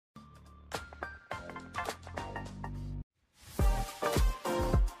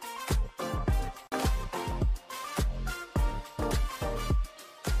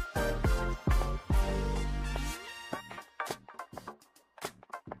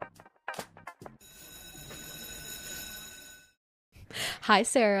Hi,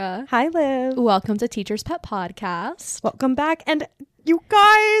 Sarah. Hi, Liv. Welcome to Teacher's Pet Podcast. Welcome back. And you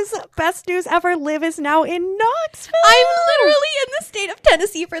guys, best news ever, Liv is now in Knoxville. I'm literally in the state of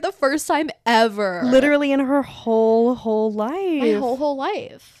Tennessee for the first time ever. Literally in her whole life. My whole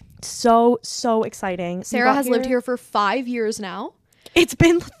life. So exciting. Sarah has lived here for 5 years now. It's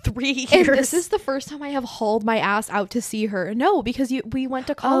been 3 years. And this is the first time I have hauled my ass out to see her. No, because we went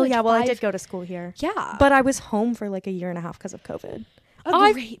to college. Oh, yeah. Well, I did go to school here. Yeah. But I was home for like a year and a half because of COVID.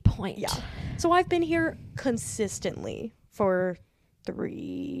 Great point. Yeah. So I've been here consistently for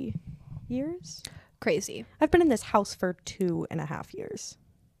 3 years. Crazy. I've been in this house for 2.5 years.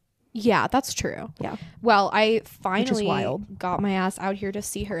 Yeah, that's true. Yeah. Well, I finally wild. got my ass out here to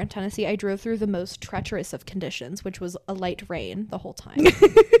see her in Tennessee. I drove through the most treacherous of conditions, which was a light rain the whole time.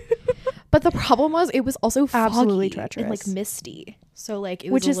 But the problem was it was also Absolutely foggy treacherous. and like misty. So like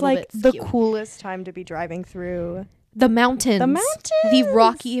it was Which is a little like bit the skew. coolest time to be driving through. The mountains. The mountains. The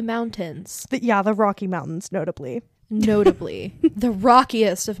Rocky Mountains. The Rocky Mountains, notably. Notably. The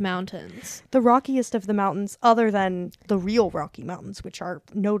rockiest of mountains. The rockiest of the mountains, other than the real Rocky Mountains, which are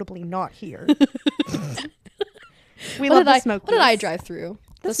notably not here. We love the Smokies. What did I drive through?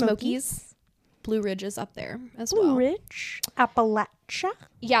 The Smokies. Smokies. Blue Ridge is up there as Blue well. Ridge, Appalachia.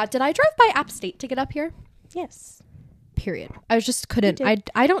 Yeah, did I drive by App State to get up here? Yes. Period. I just couldn't. You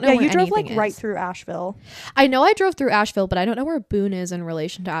I don't know Yeah, where you drove like anything right is. through Asheville. I know I drove through Asheville, but I don't know where Boone is in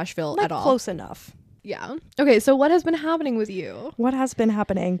relation to Asheville Like at all. close enough. Yeah. Okay, so what has been happening with you? What has been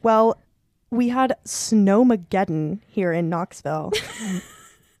happening? Well, we had Snowmageddon here in Knoxville.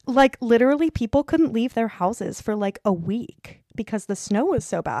 Like literally people couldn't leave their houses for like a week because the snow was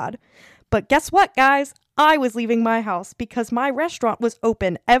so bad. But guess what, guys? I was leaving my house because my restaurant was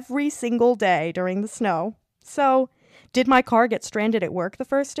open every single day during the snow. So, did my car get stranded at work the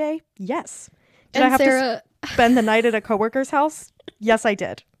first day? Yes. Did And I have Sarah, to spend the night at a coworker's house? Yes, I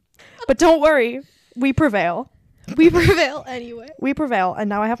did. But don't worry, we prevail. we prevail anyway. We prevail. And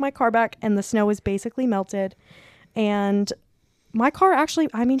now I have my car back and the snow is basically melted. And my car actually,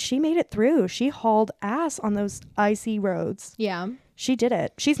 I mean, she made it through. She hauled ass on those icy roads. Yeah. She did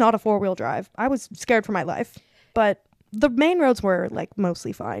it. She's not a 4-wheel drive. I was scared for my life. But the main roads were like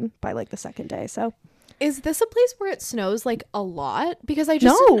mostly fine by like the second day. So Is this a place where it snows like a lot? Because I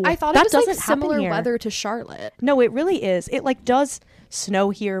No, thought that it was like doesn't happen similar here. weather to Charlotte. no, it really is. It like does snow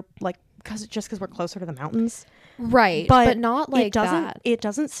here like because we're closer to the mountains. Right. But But not like it doesn't that. it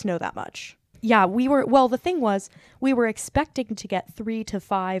doesn't snow that much. Yeah, the thing was we were expecting to get 3 to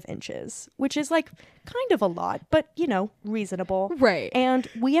 5 inches, which is like kind of a lot, but you know, reasonable. Right. And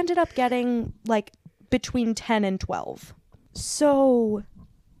we ended up getting like between 10 and 12. So,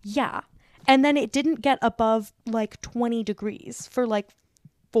 yeah. And then it didn't get above like 20 degrees for like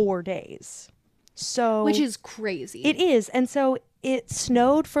 4 days. So Which is crazy. it is. And so it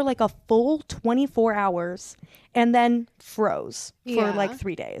snowed for like a full 24 hours and then froze for Yeah. like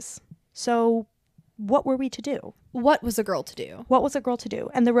 3 days. So what were we to do? What was a girl to do? What was a girl to do?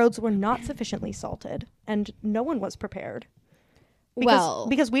 And the roads were not sufficiently salted and no one was prepared.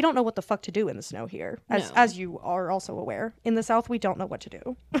 Because we don't know what the fuck to do in the snow here. No. As you are also aware. In the South, we don't know what to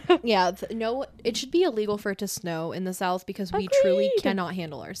do. Yeah, no, it should be illegal for it to snow in the South because we truly Agreed. cannot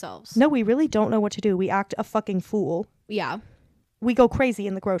handle ourselves. No, we really don't know what to do. We act a fucking fool. Yeah. We go crazy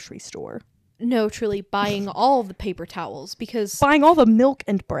in the grocery store. No, truly buying all the paper towels because Buying all the milk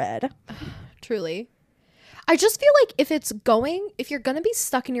and bread. truly. I just feel like if you're going to be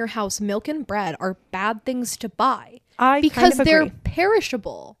stuck in your house, milk and bread are bad things to buy because they're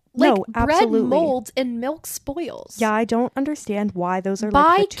perishable. Like No, bread absolutely. molds and milk spoils. Yeah, I don't understand why those are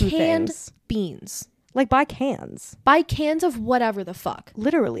Buy like the two canned things. beans. Like buy cans. Buy cans of whatever the fuck.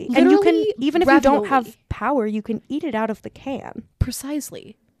 Literally. And you can, Literally even if you don't ravioli. have power, you can eat it out of the can.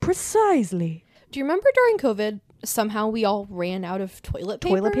 Precisely. Precisely. Do you remember during COVID, somehow we all ran out of toilet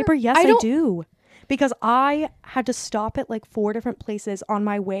paper? Toilet paper? Yes, I don't- do. Because I had to stop at like 4 different places on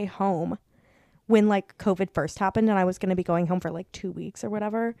my way home when like COVID first happened and I was going to be going home for like 2 weeks or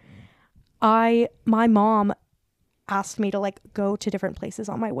whatever. My mom asked me to like go to different places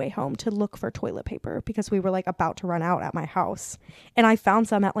on my way home to look for toilet paper because we were like about to run out at my house. And I found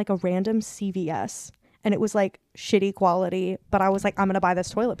some at like a random CVS and it was like shitty quality, but I was like, I'm going to buy this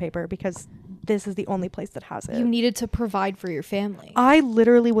toilet paper because this is the only place that has it. You needed to provide for your family. I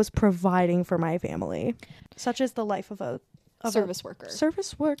literally was providing for my family. Such is the life of a Service worker.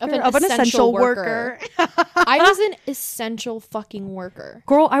 Service worker. Of an essential worker. worker. I was an essential fucking worker.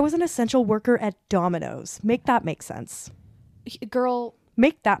 Girl, I was an essential worker at Domino's. Make that make sense. Girl,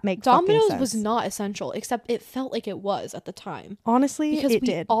 Make that make fucking Domino's sense. was not essential, except it felt like it was at the time. Honestly, Because it we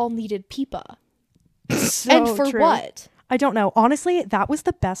did. all needed pipa. So And for true. what? I don't know. Honestly, that was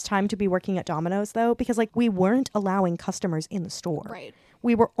the best time to be working at Domino's though, because like we weren't allowing customers in the store. Right.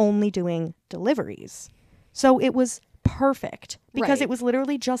 We were only doing deliveries. So it was perfect because it was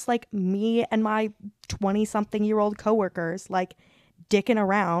literally just like me and my 20-something-year-old coworkers like dicking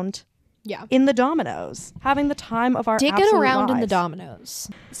around in the Domino's, having the time of our dicking around lives. in the Domino's.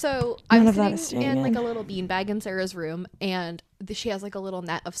 So None I'm sitting in like a little beanbag in Sarah's room, and she has like a little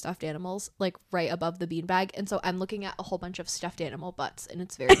net of stuffed animals like right above the beanbag, and so I'm looking at a whole bunch of stuffed animal butts, and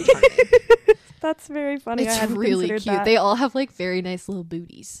it's very charming. That's very funny. It's really cute. That. They all have like very nice little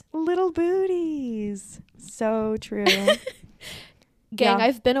booties. Little booties. So true. Gang,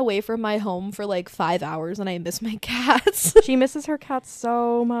 I've been away from my home for like 5 hours and I miss my cats. She misses her cats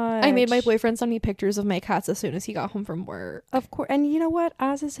so much. I made my boyfriend send me pictures of my cats as soon as he got home from work. Of course. And you know what?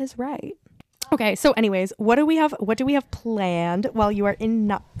 As is his right. Okay, so anyways, what do we have planned while you are in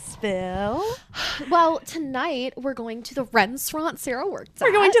Knoxville? Well, tonight we're going to the restaurant Sarah works at.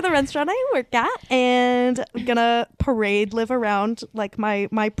 We're going to the restaurant I work at, and I'm gonna live around like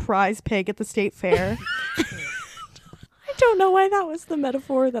my prize pig at the state fair. I don't know why that was the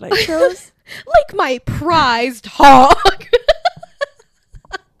metaphor that I chose. Like my prized hog.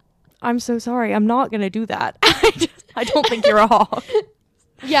 I'm so sorry. I'm not gonna do that. I don't think you're a hog.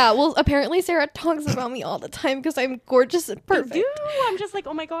 Yeah, well, apparently Sarah talks about me all the time because I'm gorgeous and perfect. I do. I'm just like,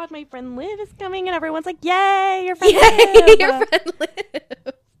 oh my god, my friend Liv is coming, and everyone's like, yay, your friend Liv. Your friend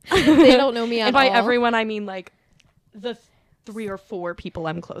Liv. They don't know me at all. And by everyone, I mean like the 3 or 4 people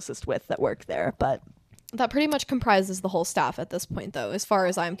I'm closest with that work there, but that pretty much comprises the whole staff at this point, though, as far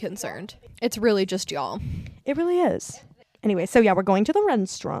as I'm concerned. It's really just y'all. It really is. Anyway, so yeah, we're going to the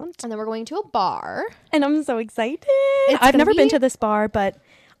restaurant. And then we're going to a bar. And I'm so excited. I've never been to this bar, but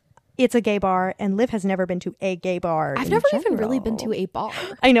it's a gay bar, and Liv has never been to a gay bar. I've never even really been to a bar.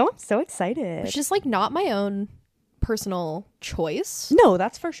 I know, I'm so excited. It's just like not my own personal choice. No,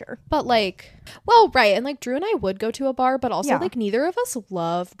 that's for sure. But like, well, right. And like Drew and I would go to a bar, but also like neither of us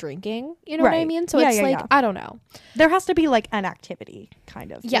love drinking. You know what I mean? So it's like, I don't know. There has to be like an activity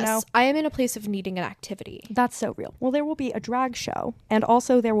kind of. Yes. You know? I am in a place of needing an activity. That's so real. Well, there will be a drag show, and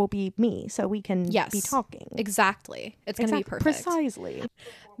also there will be me, so we can be talking. Exactly. It's going to be perfect. Precisely.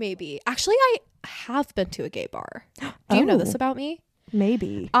 Maybe. Actually, I have been to a gay bar. Do you know this about me?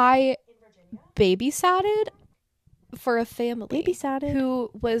 Maybe. I babysatted for a family who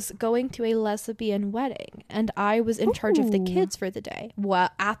was going to a lesbian wedding, and I was in charge of the kids for the day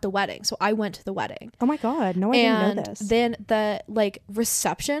at the wedding. So I went to the wedding. Oh my god, no, I didn't know this. Then the like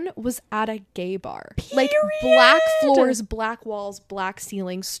reception was at a gay bar. Period. Like black floors, black walls, black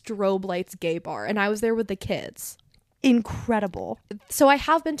ceilings, strobe lights, gay bar, and I was there with the kids. Incredible. So I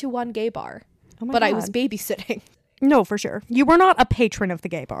have been to one gay bar, but I was babysitting. No, for sure. You were not a patron of the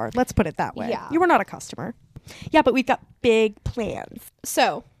gay bar. Let's put it that way. Yeah. You were not a customer. Yeah, but we've got big plans.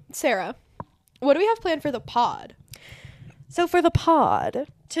 So, Sarah, what do we have planned for the pod? So for the pod,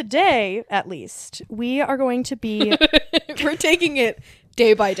 today, at least, we are going to be... We're taking it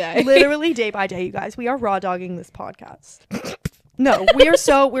day by day. Literally day by day, you guys. We are raw dogging this podcast. No, we're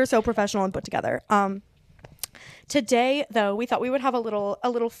so professional and put together. Today, though, we thought we would have a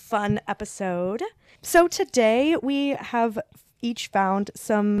little fun episode. So today we have each found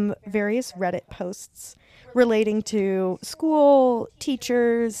some various Reddit posts relating to school,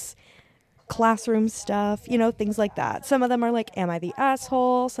 teachers, classroom stuff, you know, things like that. Some of them are like, am I the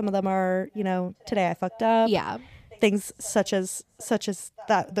asshole? Some of them are, you know, today I fucked up. Yeah. Things such as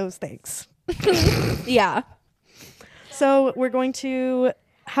that, those things. Yeah. So we're going to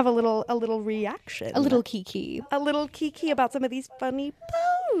have a little reaction. A little kiki about some of these funny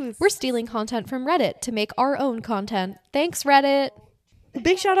posts. We're stealing content from Reddit to make our own content. Thanks, Reddit.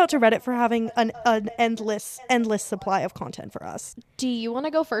 Big shout out to Reddit for having an endless supply of content for us. Do you want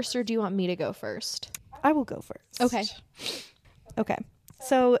to go first or do you want me to go first? I will go first. Okay.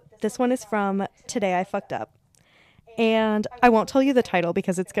 So this one is from Today I Fucked Up. And I won't tell you the title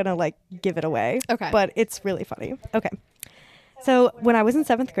because it's going to like give it away. Okay. But it's really funny. Okay. So when I was in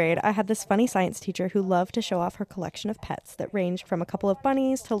 7th grade, I had this funny science teacher who loved to show off her collection of pets that ranged from a couple of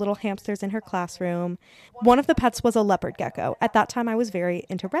bunnies to little hamsters in her classroom. One of the pets was a leopard gecko. At that time, I was very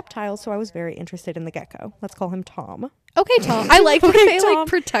into reptiles, so I was very interested in the gecko. Let's call him Tom. Okay, Tom. I like that they like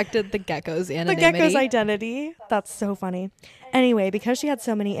protected the gecko's anonymity. The gecko's identity. That's so funny. Anyway, because she had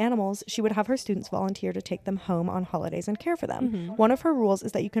so many animals, she would have her students volunteer to take them home on holidays and care for them. Mm-hmm. One of her rules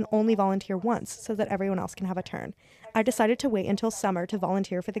is that you can only volunteer once so that everyone else can have a turn. I decided to wait until summer to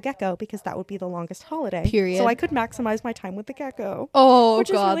volunteer for the gecko because that would be the longest holiday. Period. So I could maximize my time with the gecko. Oh,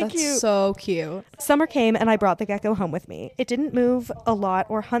 God, really that's cute. So cute. Summer came and I brought the gecko home with me. It didn't move a lot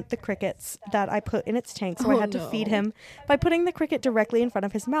or hunt the crickets that I put in its tank, so I had to feed him by putting the cricket directly in front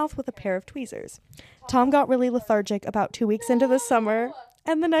of his mouth with a pair of tweezers. Tom got really lethargic about 2 weeks into the summer,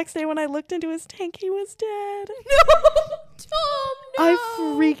 and the next day when I looked into his tank, he was dead. No, Tom, no.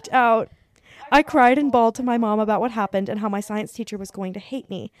 I freaked out. I cried and bawled to my mom about what happened and how my science teacher was going to hate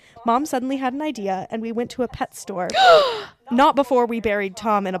me. Mom suddenly had an idea, and we went to a pet store. Not before we buried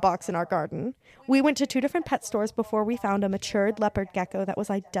Tom in a box in our garden. We went to 2 different pet stores before we found a matured leopard gecko that was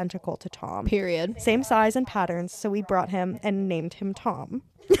identical to Tom. Period. Same size and patterns, so we brought him and named him Tom.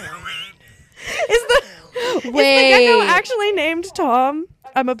 Is the gecko actually named Tom?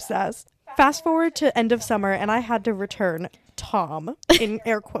 I'm obsessed. Fast forward to end of summer, and I had to return Tom, in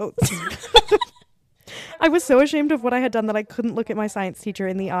air quotes. I was so ashamed of what I had done that I couldn't look at my science teacher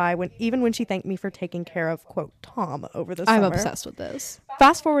in the eye even when she thanked me for taking care of, quote, Tom over the summer. I'm obsessed with this.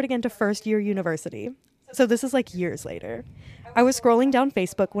 Fast forward again to first year university. So this is like years later. I was scrolling down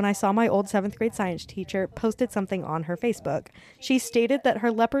Facebook when I saw my old 7th grade science teacher posted something on her Facebook. She stated that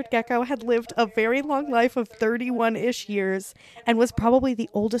her leopard gecko had lived a very long life of 31-ish years and was probably the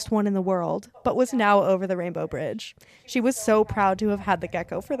oldest one in the world, but was now over the Rainbow Bridge. She was so proud to have had the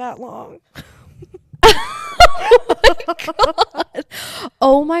gecko for that long.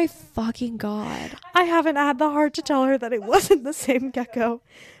 Oh my fucking God. I haven't had the heart to tell her that it wasn't the same gecko,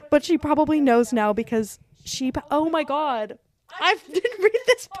 but she probably knows now because oh my God. I didn't read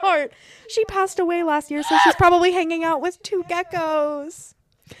this part. She passed away last year, so she's probably hanging out with 2 geckos.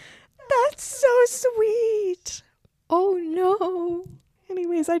 That's so sweet. Oh no.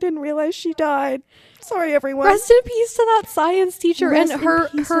 Anyways, I didn't realize she died. Sorry, everyone. Rest in peace to that science teacher Rest and in her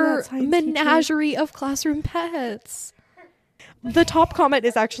peace to that science menagerie of classroom pets. The top comment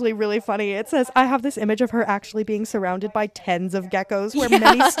is actually really funny. It says, I have this image of her actually being surrounded by tens of geckos where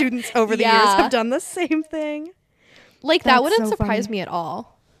many students over the years have done the same thing. Like, that wouldn't surprise me at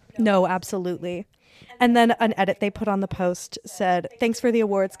all. No, absolutely. And then an edit they put on the post said, thanks for the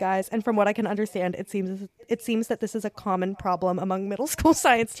awards, guys. And from what I can understand, it seems that this is a common problem among middle school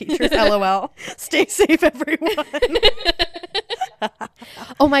science teachers. LOL. Stay safe, everyone.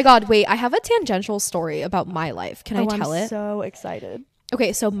 Oh my God, wait, I have a tangential story about my life. Can I tell it? I'm so excited.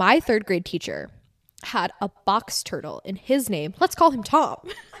 Okay, so my 3rd grade teacher had a box turtle in his name. Let's call him Tom.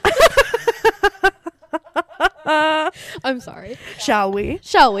 I'm sorry. Shall we?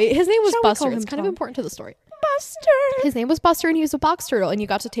 His name was Shall Buster. we call It's him kind of Tom? important to the story. Buster. His name was Buster, and he was a box turtle, and you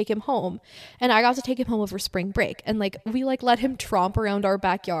got to take him home, and I got to take him home over spring break, and like we like let him tromp around our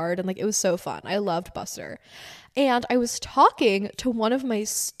backyard, and like it was so fun. I loved Buster. And I was talking to one of my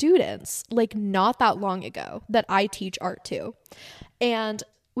students like not that long ago that I teach art to, and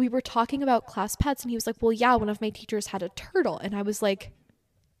we were talking about class pets, and he was like, well, yeah, one of my teachers had a turtle. And I was like,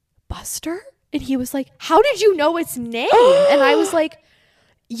 Buster? And he was like, how did you know its name? And I was like,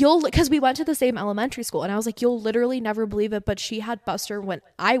 because we went to the same elementary school, and I was like, you'll literally never believe it, but she had Buster when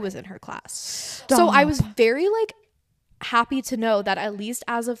I was in her class. Stop. So I was very like happy to know that at least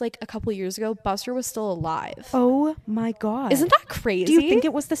as of like a couple years ago, Buster was still alive. Oh my God. Isn't that crazy? Do you think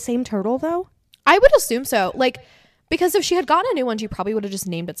it was the same turtle though? I would assume so. Like, because if she had gotten a new one, she probably would have just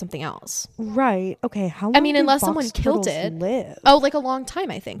named it something else. Right. Okay. How long I mean, do unless box someone killed turtles it. live? Oh, like a long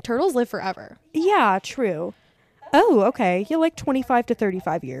time, I think. Turtles live forever. Yeah, true. Oh, okay. You're like 25 to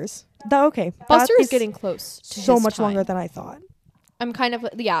 35 years. Okay. Buster That is getting close to so his much time. longer than I thought. I'm kind of,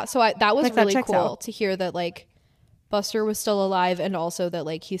 yeah. So that was Like, that really checks cool out. to hear that like Buster was still alive, and also that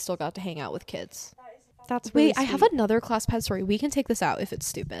like he still got to hang out with kids. That's really Wait, I have sweet. another class pet story. We can take this out if it's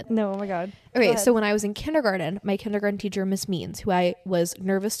stupid. No, oh my God. Okay, so when I was in kindergarten, my kindergarten teacher, Miss Means, who I was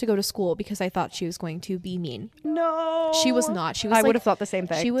nervous to go to school because I thought she was going to be mean. No. She was not. She was I like, would have thought the same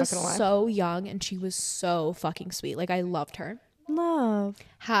thing. she was not gonna lie. so young, and she was so fucking sweet. Like, I loved her. Love.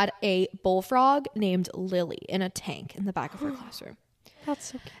 Had a bullfrog named Lily in a tank in the back of her classroom.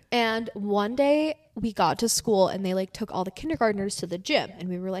 That's so cute. And one day we got to school, and they like took all the kindergartners to the gym, and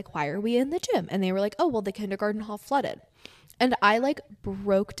we were like, why are we in the gym? And they were like, oh, well, the kindergarten hall flooded. And I like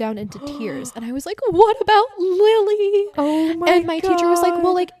broke down into tears, and I was like, what about Lily? Oh my And my teacher was like,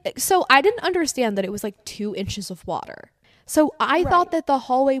 well, God. like, so I didn't understand that it was like 2 inches of water. So I thought that the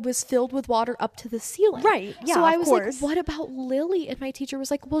hallway was filled with water up to the ceiling. Right. Yeah, So I of was course. like, what about Lily? And my teacher was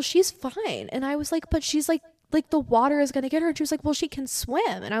like, well, she's fine. And I was like, but she's like the water is going to get her. And she was like, well, she can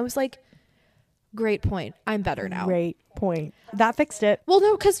swim. And I was like, great point. I'm better now. Great point. That fixed it. Well,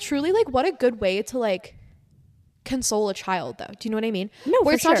 no, because truly, like, what a good way to like console a child, though. Do you know what I mean? No,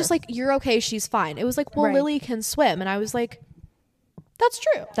 Where for it's not sure. just like, you're okay, she's fine. It was like, well, Right. Lily can swim. And I was like, that's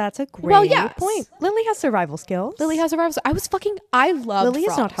true. That's a great yes. point. Lily has survival skills. Lily has a rival. I loved Lily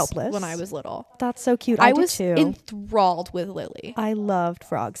is not frogs helpless. when I was little. That's so cute. I do was too. enthralled with Lily. I loved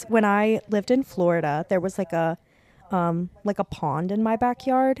frogs. When I lived in Florida, there was like a like a pond in my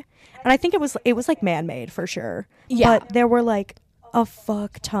backyard, and I think it was like man-made for sure. Yeah. But there were like a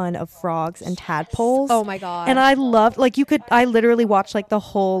fuck ton of frogs and tadpoles. Oh my God. And I loved, like, I literally watched like the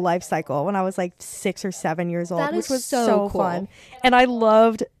whole life cycle when I was like 6 or 7 years old, That which is was so so cool. fun. And I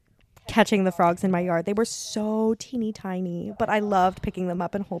loved catching the frogs in my yard. They were so teeny tiny, but I loved picking them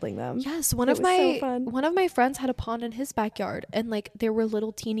up and holding them. Yes, It was so fun. one of my friends had a pond in his backyard, and like there were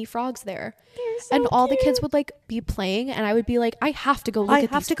little teeny frogs there, They're so and all the cute. kids would like be playing, and I would be like, I have to go look I at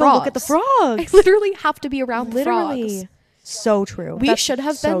have these to frogs. go look at the frogs. I literally have to be around the Literally. frogs. So true. We That's should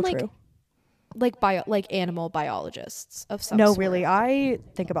have so been true. like animal biologists of some No, sort. really. I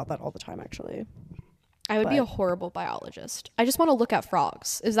think about that all the time, actually. I would be but- a horrible biologist. I just want to look at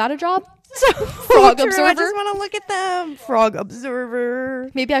frogs. Is that a job? Frog observer? I just want to look at them. Frog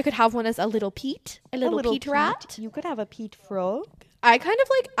observer. Maybe I could have one as a little Pete, a little Pete rat. You could have a Pete frog. I kind of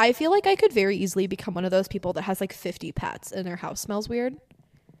like, I feel like I could very easily become one of those people that has like 50 pets and their house smells weird.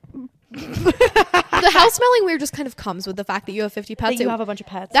 The house smelling weird just kind of comes with the fact that you have 50 pets. That you have a bunch of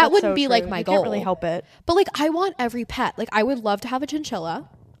pets. that That's wouldn't so be, like, true. my You can't really goal. help it. But like, I want every pet. Like, I would love to have a chinchilla.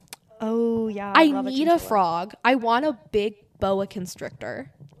 Oh, yeah. I love need a chinchilla. frog. I want a big boa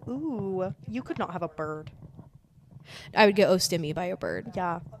constrictor. Ooh, you could not have a bird. I would get ostimmy by a bird.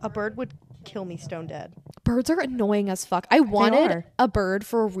 Yeah, a bird would kill me stone dead. Birds are annoying as fuck. I wanted are. a bird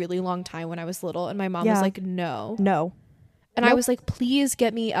for a really long time when I was little, and my mom was Yeah. like, no. No. And I Nope. was like, please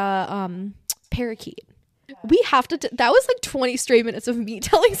get me a parakeet. We have to. That was like 20 straight minutes of me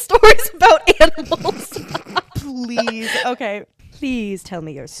telling stories about animals. Please. Okay. Please tell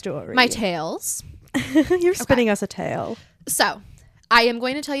me your story. My tales. You're spinning us a tale. So, I am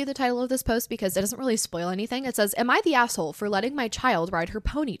going to tell you the title of this post because it doesn't really spoil anything. It says, "Am I the asshole for letting my child ride her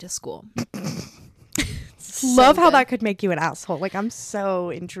pony to school?" Love how good. that could make you an asshole. Like, I'm so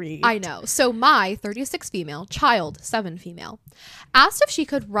intrigued. I know. So my 36 female, child 7 female, asked if she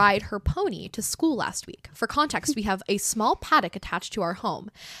could ride her pony to school last week. For context, we have a small paddock attached to our home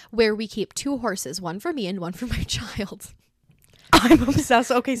where we keep 2 horses, one for me and one for my child. I'm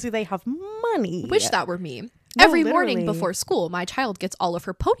obsessed. Okay, so they have money. Wish that were me. No, Every morning literally. before school, my child gets all of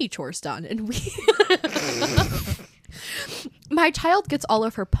her pony chores done, and my child gets all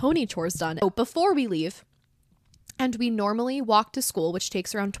of her pony chores done before we leave. And we normally walk to school, which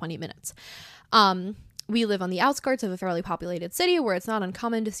takes around 20 minutes. We live on the outskirts of a fairly populated city where it's not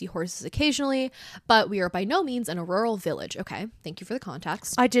uncommon to see horses occasionally, but we are by no means in a rural village. Okay, thank you for the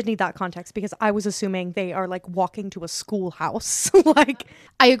context. I did need that context because I was assuming they are like walking to a schoolhouse. Like,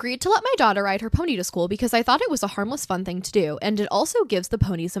 I agreed to let my daughter ride her pony to school because I thought it was a harmless, fun thing to do, and it also gives the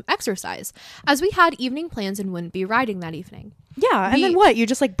pony some exercise, as we had evening plans and wouldn't be riding that evening. yeah, and then what? You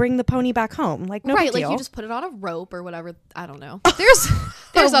just like bring the pony back home. Like, no right, big like deal. you just put it on a rope or whatever. I don't know.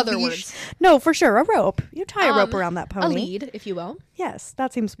 There's A other leash. words. No, for sure, a rope. You tie a rope around that pony. A lead, if you will. Yes,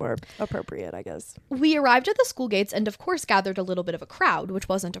 that seems more appropriate, I guess. We arrived at the school gates and, of course, gathered a little bit of a crowd, which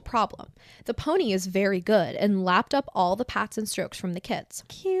wasn't a problem. The pony is very good and lapped up all the pats and strokes from the kids.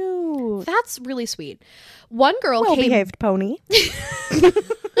 Cute. That's really sweet. One girl came. Well-behaved pony.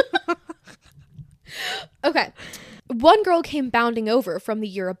 Okay. One girl came bounding over from the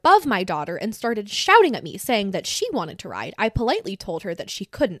year above my daughter and started shouting at me, saying that she wanted to ride. I politely told her that she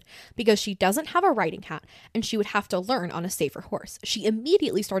couldn't because she doesn't have a riding hat and she would have to learn on a safer horse. She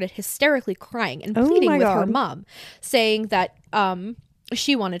immediately started hysterically crying and Oh pleading my with her God. mom, saying that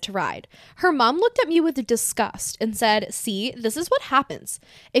she wanted to ride. Her mom looked at me with disgust and said, "See, this is what happens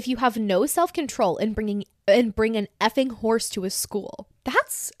if you have no self-control and bring an effing horse to a school."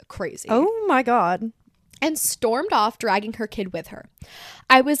 That's crazy. Oh my God. And stormed off, dragging her kid with her.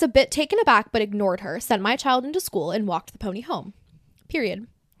 I was a bit taken aback, but ignored her, sent my child into school, and walked the pony home. Period.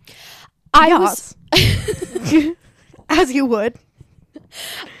 I was As you would.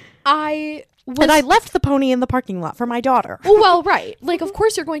 And I left the pony in the parking lot for my daughter. Well, right. Like, of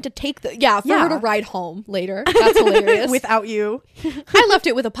course you're going to take for her to ride home later. That's hilarious. Without you. I left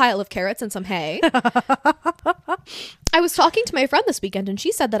it with a pile of carrots and some hay. I was talking to my friend this weekend and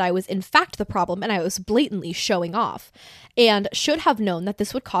she said that I was in fact the problem and I was blatantly showing off and should have known that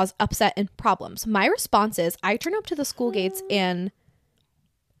this would cause upset and problems. My response is I turn up to the school gates in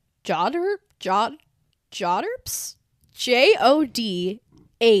Jodderps? Jodhpurs?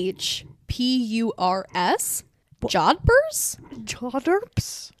 Jodhpurs?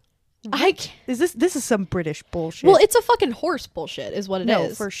 Jodderps? This This is some British bullshit. Well, it's a fucking horse bullshit is what it is. No,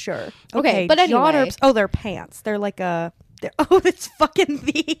 for sure. Okay, but anyway. Jodderps. Oh, they're pants. They're like it's fucking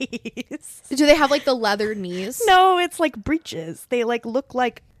these. Do they have like the leather knees? No, it's like breeches. They like look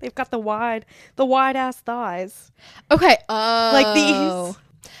like they've got the wide ass thighs. Okay. Like these.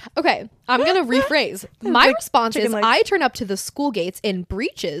 Okay, I'm going to rephrase. My Like response is chicken legs. I turn up to the school gates in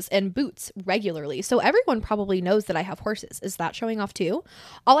breeches and boots regularly. So everyone probably knows that I have horses. Is that showing off too?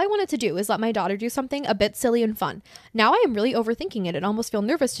 All I wanted to do is let my daughter do something a bit silly and fun. Now I am really overthinking it and almost feel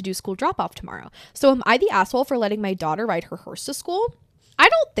nervous to do school drop off tomorrow. So am I the asshole for letting my daughter ride her horse to school? I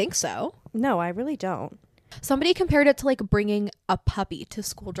don't think so. No, I really don't. Somebody compared it to like bringing a puppy to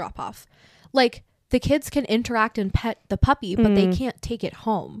school drop off. Like the kids can interact and pet the puppy, but they can't take it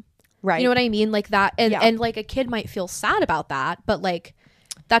home. Right. You know what I mean? Like that. And, Yeah. and like a kid might feel sad about that, but like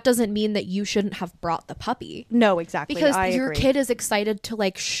that doesn't mean that you shouldn't have brought the puppy. No, exactly. Because I your agree. kid is excited to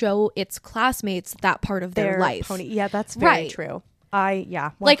like show its classmates that part of their life. Pony. Yeah, that's very Right. true.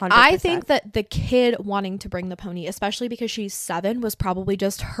 100%. Like I think that the kid wanting to bring the pony, especially because she's 7, was probably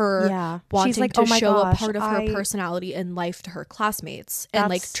just her Yeah. She's wanting like, to "Oh my show gosh, a part of her I-" personality and life to her classmates and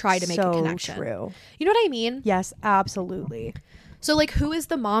like That's try to make so a connection. True. You know what I mean? Yes, absolutely. So like who is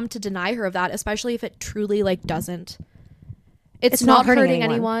the mom to deny her of that, especially if it truly like doesn't it's not not hurting hurting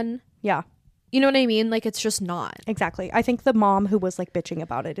anyone. anyone. Yeah, You know what I mean? Like it's just not. exactly. I think the mom who was like bitching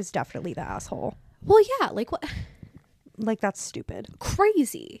about it is definitely the asshole. Well, yeah, like what Like that's stupid.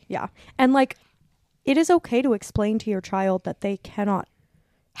 crazy. Yeah. And like it is okay to explain to your child that they cannot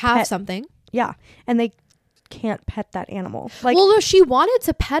Have something. yeah, and they can't pet that animal. Like Well, no, she wanted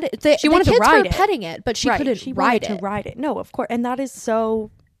to pet it. She wanted to kids ride were it. petting it, but she right, couldn't she ride wanted it. to ride it. No, of course. And that is so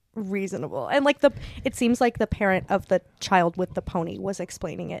reasonable. And like it seems like the parent of the child with the pony was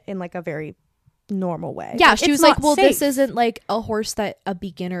explaining it in like a very normal way. Yeah, Like, she it's was like, not well, this safe. isn't like a horse that a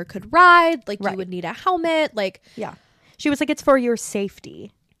beginner could ride. Like Right. you would need a helmet. Like Yeah. She was like, it's for your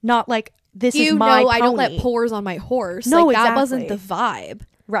safety, not like this is you my know, pony. I don't let pores on my horse. No, like that wasn't the exactly. vibe.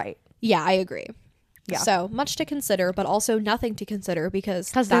 Right. Yeah, I agree. Yeah. So much to consider, but also nothing to consider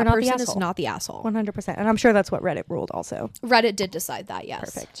because 'Cause they're that not the person is asshole. not the asshole. 100%. And I'm sure that's what Reddit ruled also. Reddit did decide that, yes.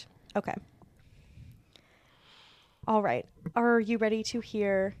 Perfect. Okay. All right. Are you ready to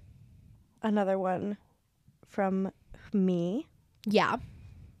hear another one from me? Yeah.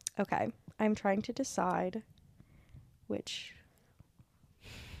 Okay. I'm trying to decide which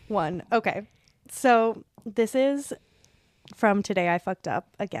one. Okay. So this is from Today I Fucked Up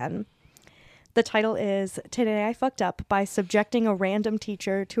again. The title is Today I Fucked Up by Subjecting a Random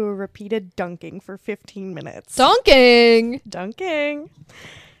Teacher to a Repeated Dunking for 15 Minutes. Dunking. Dunking.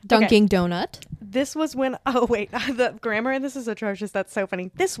 Dunking donut. This was when, oh wait, the grammar in this is atrocious. That's so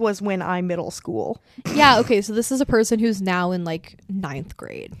funny. This was when I middle school. Yeah, okay, so this is a person who's now in like 9th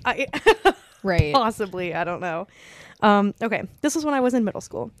grade. I Right. Possibly, I don't know. Okay, this was when I was in middle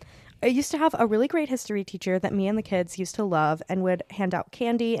school. I used to have a really great history teacher that me and the kids used to love and would hand out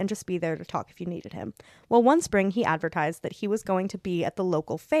candy and just be there to talk if you needed him. Well, one spring he advertised that he was going to be at the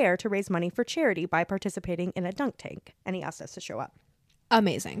local fair to raise money for charity by participating in a dunk tank, and he asked us to show up.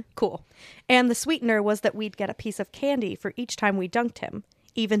 Amazing. Cool. And the sweetener was that we'd get a piece of candy for each time we dunked him.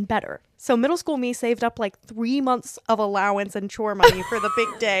 Even better. So middle school me saved up like 3 months of allowance and chore money for the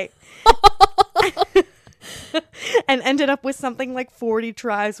big day. And ended up with something like 40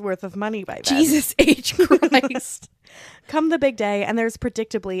 tries worth of money by then. Jesus H. Christ. Come the big day, and there's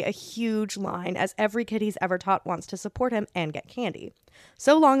predictably a huge line as every kid he's ever taught wants to support him and get candy.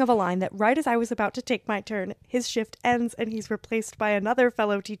 So long of a line that right as I was about to take my turn, his shift ends and he's replaced by another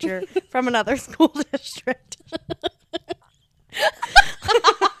fellow teacher from another school district.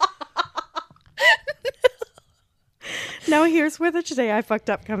 Now here's where the Today I Fucked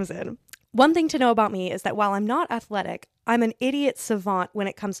Up comes in. One thing to know about me is that while I'm not athletic, I'm an idiot savant when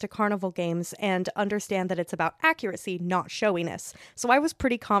it comes to carnival games and understand that it's about accuracy, not showiness. So I was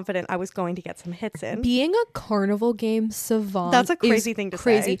pretty confident I was going to get some hits in. Being a carnival game savant. That's a crazy is thing to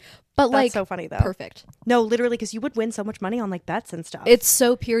crazy. say. But That's like so funny though. Perfect. No, literally, because you would win so much money on like bets and stuff. It's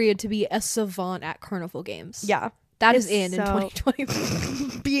so period to be a savant at carnival games. Yeah. That is It's in so-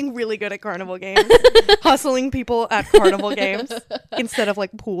 2020. Being really good at carnival games. Hustling people at carnival games instead of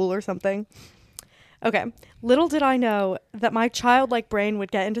like pool or something. Okay. Little did I know that my childlike brain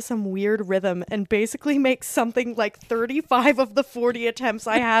would get into some weird rhythm and basically make something like 35 of the 40 attempts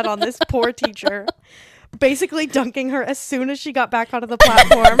I had on this poor teacher. Basically dunking her as soon as she got back onto the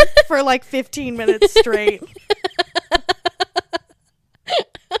platform for like 15 minutes straight.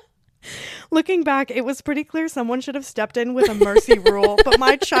 Looking back, it was pretty clear someone should have stepped in with a mercy rule, but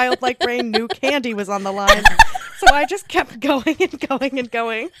my childlike brain knew candy was on the line. So I just kept going and going and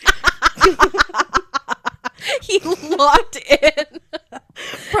going. He locked in.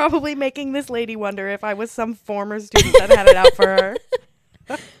 Probably making this lady wonder if I was some former student that had it out for her.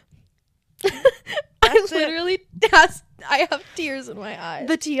 I literally asked, I have tears in my eyes.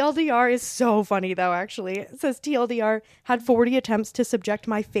 The TLDR is so funny, though, actually. It says TLDR had 40 attempts to subject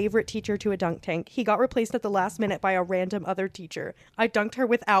my favorite teacher to a dunk tank. He got replaced at the last minute by a random other teacher. I dunked her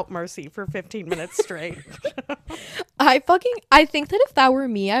without mercy for 15 minutes straight. I think that if that were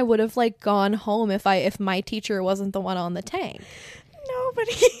me, I would have like gone home if my teacher wasn't the one on the tank. No, but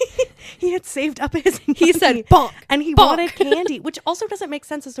he had saved up his money. He said bonk, and he bonk. wanted candy, which also doesn't make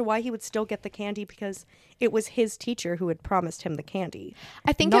sense as to why he would still get the candy, because it was his teacher who had promised him the candy.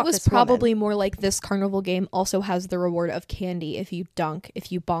 I think it was probably more like this carnival game also has the reward of candy if you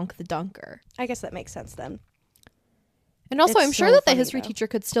bonk the dunker. I guess that makes sense then. And also, I'm sure that the history teacher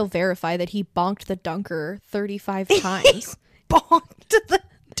could still verify that he bonked the dunker 35 times. Bonked the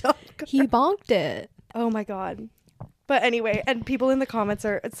dunker. He bonked it. Oh my god. But anyway, and people in the comments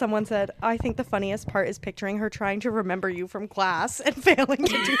someone said, I think the funniest part is picturing her trying to remember you from class and failing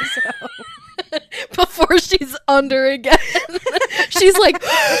to do so. Before she's under again. She's like,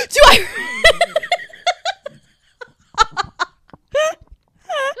 do I...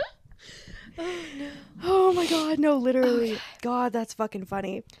 Oh my god, no, literally. Okay. God, that's fucking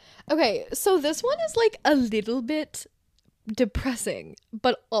funny. Okay, so this one is like a little bit depressing,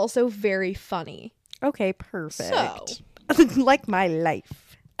 but also very funny. Okay, perfect. So, like my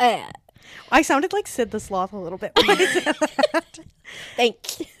life. I sounded like Sid the Sloth a little bit when I said that.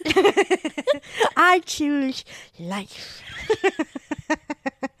 Thank you. I choose life.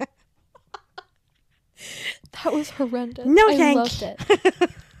 That was horrendous. No, I loved it.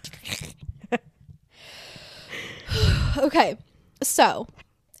 Okay, so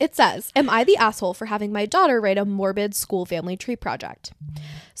it says, am I the asshole for having my daughter write a morbid school family tree project?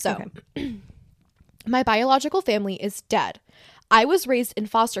 So, my biological family is dead. I was raised in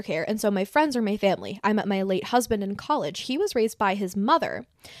foster care, and so my friends are my family. I met my late husband in college. He was raised by his mother,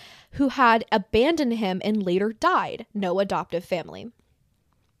 who had abandoned him and later died. No adoptive family.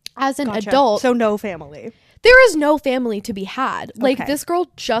 As an adult... So no family. There is no family to be had. Like, this girl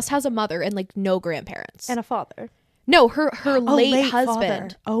just has a mother and, like, no grandparents. And a father. No, her late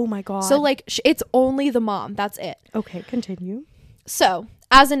husband. Father. Oh, my God. So, like, it's only the mom. That's it. Okay, continue. So,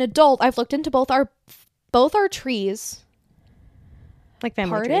 as an adult, I've looked into both our trees. Like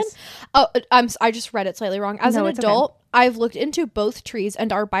family trees. Oh, I just read it slightly wrong. As an adult, I've looked into both trees,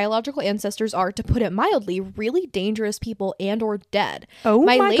 and our biological ancestors are, to put it mildly, really dangerous people and or dead. Oh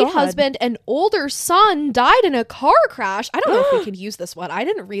my late God. husband and older son died in a car crash. I don't know if we can use this one. I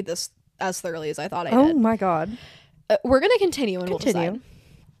didn't read this as thoroughly as I thought I did. Oh my God. We're going to continue and we'll decide.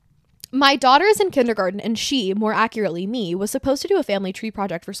 My daughter is in kindergarten, and she, more accurately me, was supposed to do a family tree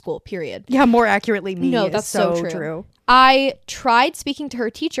project for school, period. Yeah, more accurately me. No, that's so true. I tried speaking to her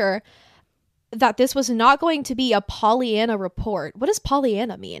teacher that this was not going to be a Pollyanna report. What does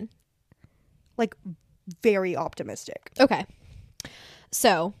Pollyanna mean? Like, very optimistic. Okay.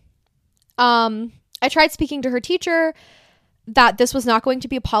 So, I tried speaking to her teacher that this was not going to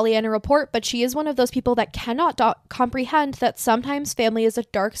be a Pollyanna report, but she is one of those people that cannot comprehend that sometimes family is a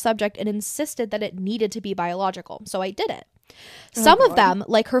dark subject and insisted that it needed to be biological. So I did it. Some of them,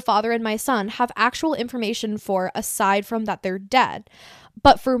 like her father and my son, have actual information for aside from that they're dead.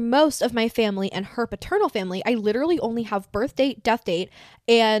 But for most of my family and her paternal family, I literally only have birth date, death date,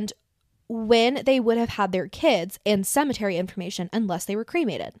 and when they would have had their kids and cemetery information unless they were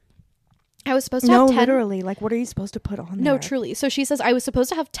cremated. I was supposed to have 10... No, literally. Like, what are you supposed to put on there? No, truly. So she says, I was supposed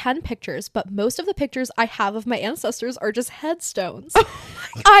to have 10 pictures, but most of the pictures I have of my ancestors are just headstones.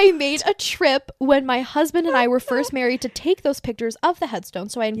 I made a trip when my husband and I were first married to take those pictures of the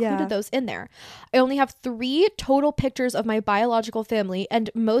headstones, so I included those in there. I only have 3 total pictures of my biological family, and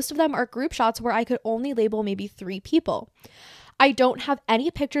most of them are group shots where I could only label maybe 3 people. I don't have any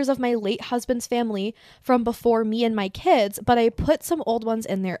pictures of my late husband's family from before me and my kids, but I put some of the old ones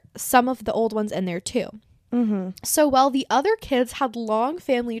in there too. Mm-hmm. So while the other kids had long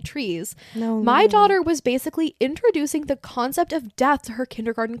family trees, my daughter was basically introducing the concept of death to her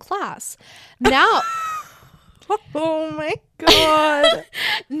kindergarten class. Now... Oh my God.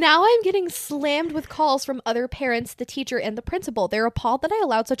 Now I'm getting slammed with calls from other parents, the teacher, and the principal. They're appalled that I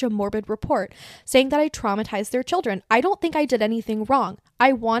allowed such a morbid report, saying that I traumatized their children. I don't think I did anything wrong.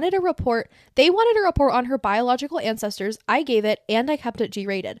 They wanted a report on her biological ancestors. I gave it, and I kept it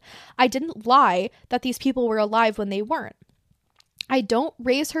G-rated. I didn't lie that these people were alive when they weren't. I don't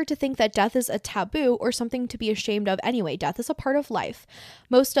raise her to think that death is a taboo or something to be ashamed of anyway. Death is a part of life.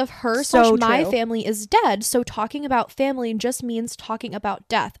 Most of my family is dead, so talking about family just means talking about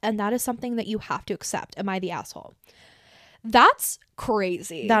death, and that is something that you have to accept. Am I the asshole? That's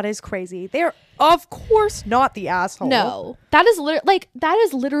crazy. That is crazy. They're of course not the asshole. No, that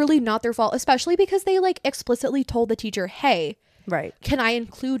is literally not their fault, especially because they like explicitly told the teacher, hey, right, can I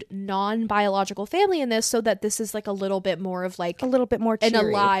include non-biological family in this so that this is like a little bit more of like a little bit more cheery. An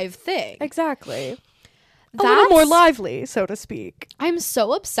alive thing. Exactly. A little more lively, so to speak. I'm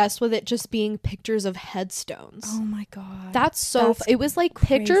so obsessed with it just being pictures of headstones. Oh my god. That's it was like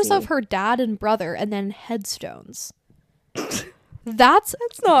crazy. Pictures of her dad and brother and then headstones. That's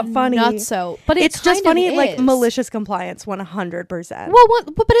not funny. Nutso, but it's just funny, like malicious compliance, 100%. Well,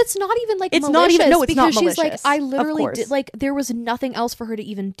 but it's not even like it's malicious. Not even. No, it's because not malicious. She's like, I literally did. Like, there was nothing else for her to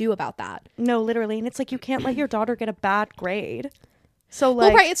even do about that. No, literally, and it's like you can't let your daughter get a bad grade. So like,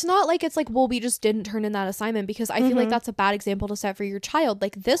 well, right, it's not like it's like, well, we just didn't turn in that assignment because I feel like that's a bad example to set for your child.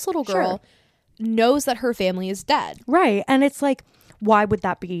 Like this little girl knows that her family is dead, right? And it's like, why would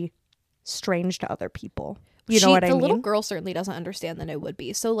that be strange to other people? You know what I mean? The little girl certainly doesn't understand that it would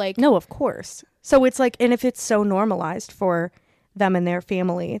be. So like, no, of course. So it's like, and if it's so normalized for them and their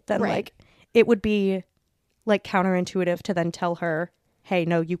family, then like it would be like counterintuitive to then tell her, hey,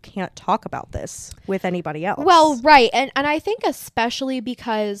 no, you can't talk about this with anybody else. Well, right. And I think especially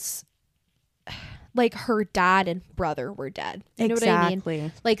because like her dad and brother were dead. You know what I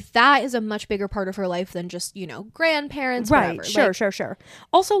mean? Like that is a much bigger part of her life than just, you know, grandparents, right. whatever. Sure.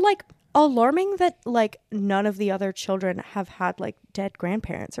 Also, like, alarming that like none of the other children have had like dead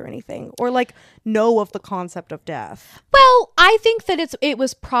grandparents or anything, or like know of the concept of death. Well, I think that it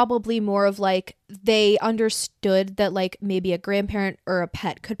was probably more of like they understood that like maybe a grandparent or a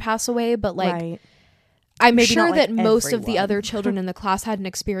pet could pass away, but like I'm maybe sure that most of the other children in the class hadn't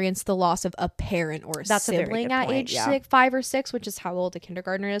experienced the loss of a parent or a sibling at age 5 or 6, which is how old a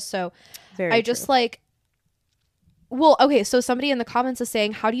kindergartner is. So I just like, well, okay, so somebody in the comments is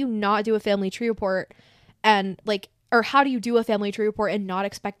saying, how do you not do a family tree report and like, or how do you do a family tree report and not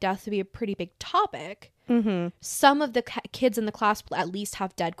expect death to be a pretty big topic? Mm-hmm. Some of the kids in the class at least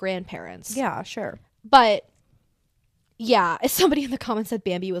have dead grandparents. Yeah, sure. But yeah, somebody in the comments said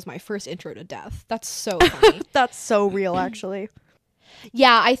Bambi was my first intro to death. That's so funny. That's so real, actually.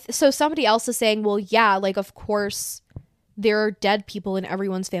 Yeah, so somebody else is saying, well, yeah, like of course there are dead people in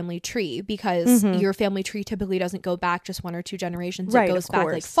everyone's family tree because your family tree typically doesn't go back just 1 or 2 generations. Right, it goes back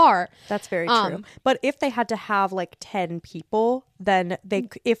like far. That's very true. But if they had to have like 10 people, then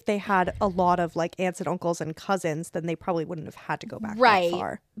if they had a lot of like aunts and uncles and cousins, then they probably wouldn't have had to go back that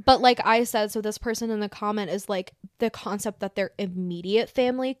far. But like I said, so this person in the comment is like the concept that their immediate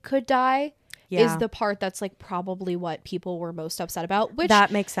family could die is the part that's like probably what people were most upset about, which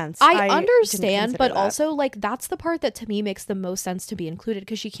that makes sense. I understand, but also like that's the part that to me makes the most sense to be included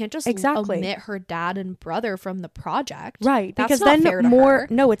because she can't just omit her dad and brother from the project, right? That's because not then fair to her.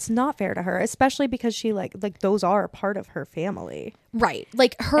 No, it's not fair to her, especially because she like those are part of her family, right?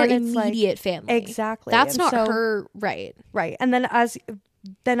 Like her immediate family, exactly. That's not her, right? And then as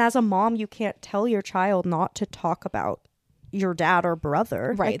a mom, you can't tell your child not to talk about your dad or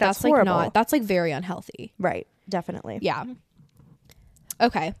brother, right? Like, that's like not, that's like very unhealthy, right? Definitely. Yeah.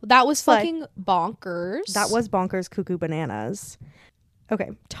 Okay, that was fucking bonkers. That was bonkers, cuckoo bananas. Okay,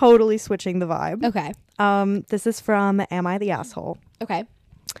 totally switching the vibe. Okay. This is from Am I the Asshole? Okay.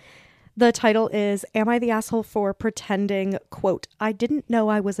 The title is Am I the Asshole for pretending, quote, I didn't know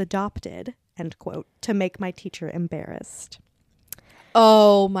I was adopted, end quote, to make my teacher embarrassed.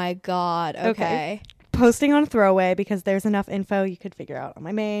 Oh my god. Okay. Posting on Throwaway because there's enough info you could figure out on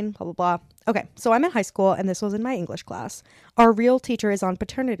my main, blah, blah, blah. Okay, so I'm in high school and this was in my English class. Our real teacher is on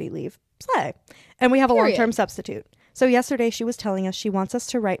paternity leave. Slay. And we have a long-term substitute. So yesterday she was telling us she wants us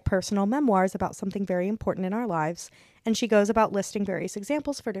to write personal memoirs about something very important in our lives. And she goes about listing various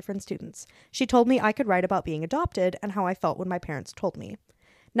examples for different students. She told me I could write about being adopted and how I felt when my parents told me.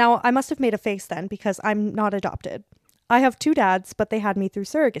 Now, I must have made a face then because I'm not adopted. I have 2 dads, but they had me through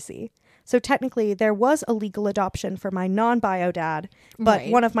surrogacy. So technically, there was a legal adoption for my non-bio dad, but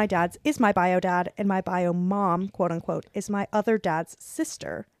one of my dads is my bio dad, and my bio mom, quote unquote, is my other dad's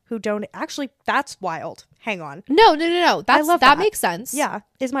sister who don't actually. That's wild. Hang on. No. That makes sense. Yeah,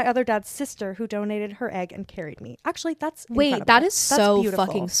 is my other dad's sister who donated her egg and carried me. Actually, that's incredible. That is so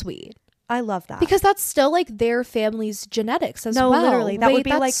fucking sweet. I love that. Because that's still like their family's genetics as well. No, literally. That would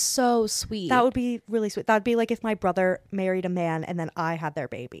be like so sweet. That would be really sweet. That would be like if my brother married a man and then I had their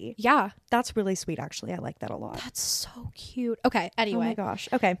baby. Yeah. That's really sweet, actually. I like that a lot. That's so cute. Okay, anyway. Oh my gosh.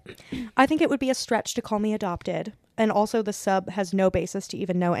 Okay. I think it would be a stretch to call me adopted. And also the sub has no basis to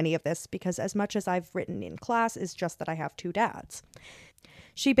even know any of this because as much as I've written in class is just that I have 2 dads.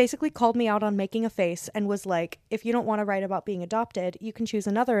 She basically called me out on making a face and was like, if you don't want to write about being adopted, you can choose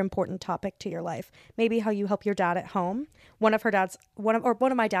another important topic to your life. Maybe how you help your dad at home. One of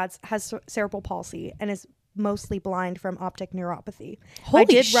my dads has cerebral palsy and is mostly blind from optic neuropathy.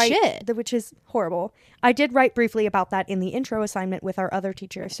 Holy shit. Which is horrible. I did write briefly about that in the intro assignment with our other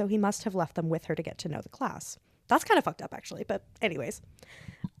teacher, so he must have left them with her to get to know the class. That's kind of fucked up, actually, but anyways.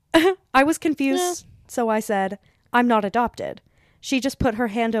 I was confused, so I said, I'm not adopted. She just put her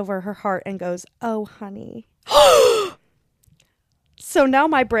hand over her heart and goes, oh, honey. So now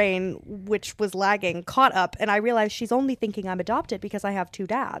my brain, which was lagging, caught up, and I realized she's only thinking I'm adopted because I have two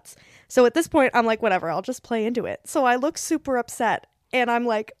dads. So at this point, I'm like, whatever, I'll just play into it. So I look super upset, and I'm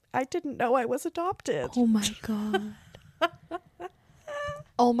like, I didn't know I was adopted. Oh my God.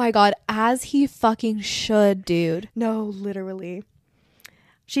 Oh my God, as he fucking should, dude. No, literally.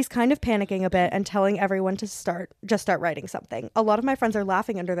 She's kind of panicking a bit and telling everyone to start writing something. A lot of my friends are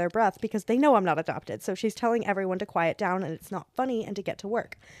laughing under their breath because they know I'm not adopted. So she's telling everyone to quiet down and it's not funny and to get to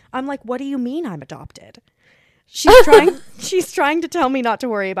work. I'm like, what do you mean I'm adopted? She's trying to tell me not to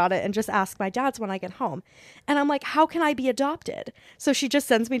worry about it and just ask my dad's when I get home. And I'm like, how can I be adopted? So she just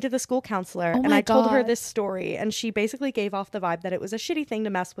sends me to the school counselor, and I told her this story, and she basically gave off the vibe that it was a shitty thing to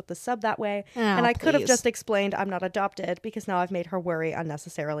mess with the sub that way. And I could have just explained I'm not adopted because now I've made her worry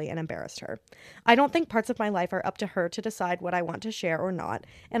unnecessarily and embarrassed her. I don't think parts of my life are up to her to decide what I want to share or not.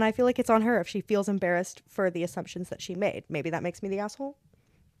 And I feel like it's on her if she feels embarrassed for the assumptions that she made. Maybe that makes me the asshole.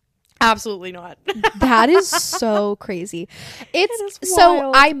 Absolutely not. That is so crazy.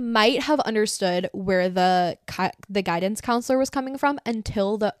 So I might have understood where the guidance counselor was coming from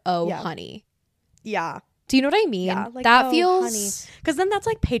until the honey. Yeah. Do you know what I mean? Yeah, like, that feels, because then that's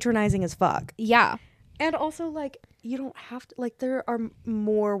like patronizing as fuck. Yeah. And also, like, you don't have to, like, there are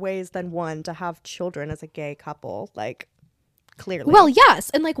more ways than one to have children as a gay couple, like, clearly. Well, yes.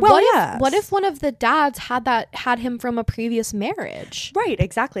 And like, what if one of the dads had him from a previous marriage? Right,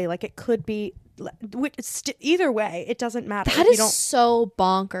 exactly. Like, it could be either way, it doesn't matter. That is so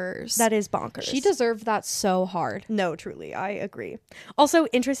bonkers. That is bonkers. She deserved that so hard. No, truly, I agree. Also,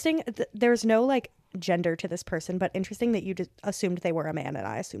 interesting, there's no like gender to this person, but interesting that you just assumed they were a man and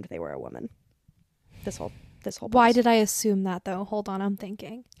I assumed they were a woman. This whole Why did I assume that though? Hold on, I'm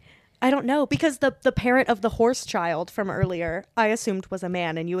thinking. I don't know, because the parent of the horse child from earlier, I assumed was a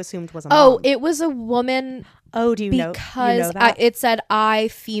man, and you assumed was a mom. Oh, it was a woman. Oh, do you know? Because it said I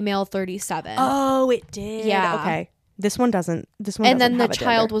female 37. Oh, it did. Yeah. Okay. This one doesn't. And then the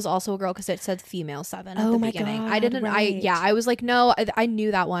child was also a girl because it said female 7 at the beginning. God, I didn't. right. I was like, no, I knew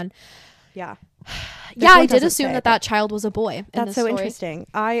that one. Yeah. Yeah, I did assume that child was a boy. That's so interesting.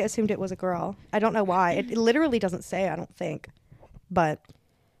 I assumed it was a girl. I don't know why. It literally doesn't say. I don't think, but.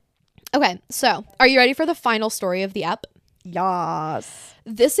 Okay, so are you ready for the final story of the ep? Yes.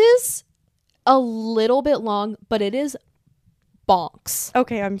 This is a little bit long, but it is bonks.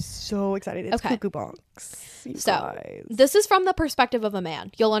 Okay, I'm so excited. It's cuckoo bonks. So this is from the perspective of a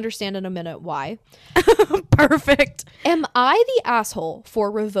man. You'll understand in a minute why. Perfect. Am I the asshole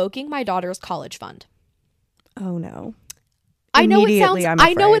for revoking my daughter's college fund? Oh no. I know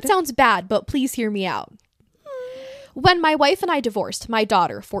it sounds bad, but please hear me out. When my wife and I divorced, my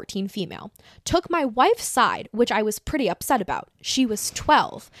daughter, 14 female, took my wife's side, which I was pretty upset about. She was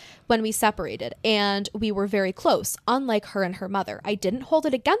 12 when we separated, and we were very close, unlike her and her mother. I didn't hold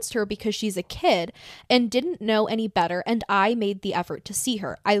it against her because she's a kid and didn't know any better, and I made the effort to see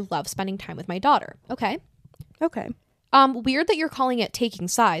her. I love spending time with my daughter. Okay. Weird that you're calling it taking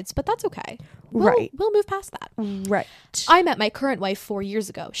sides, but that's okay. We'll move past that. Right. I met my current wife 4 years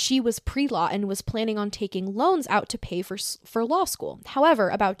ago. She was pre-law and was planning on taking loans out to pay for law school. However,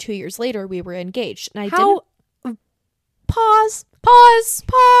 about 2 years later, we were engaged. And Pause.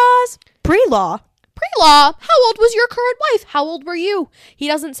 Pre-law. How old was your current wife? How old were you? He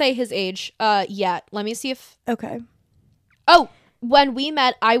doesn't say his age yet. Let me see if... Okay. Oh, when we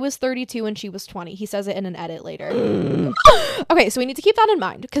met, I was 32 and she was 20. He says it in an edit later. Okay, so we need to keep that in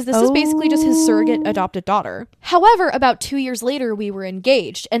mind because this is basically just his surrogate adopted daughter. However, about 2 years later, we were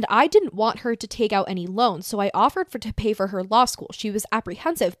engaged and I didn't want her to take out any loans, so I offered to pay for her law school. She was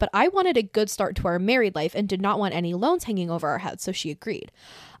apprehensive, but I wanted a good start to our married life and did not want any loans hanging over our heads, so she agreed.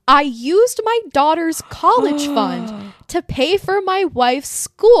 I used my daughter's college fund to pay for my wife's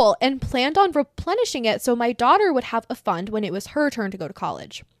school and planned on replenishing it so my daughter would have a fund when it was her turn to go to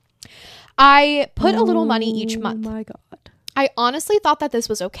college. I put a little money each month. Oh my God. I honestly thought that this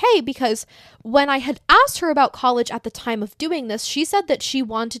was okay because when I had asked her about college at the time of doing this, she said that she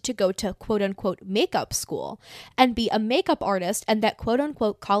wanted to go to quote unquote makeup school and be a makeup artist and that quote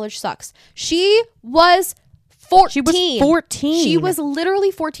unquote college sucks. She was 14. She was 14. She was literally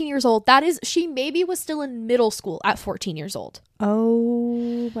 14 years old. That is, she maybe was still in middle school at 14 years old.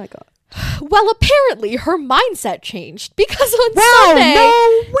 Oh my God. Well, apparently her mindset changed because on Sunday.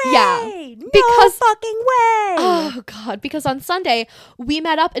 No way. Yeah. No fucking way. Oh God. Because on Sunday we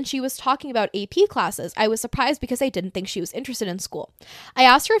met up and she was talking about AP classes. I was surprised because I didn't think she was interested in school. I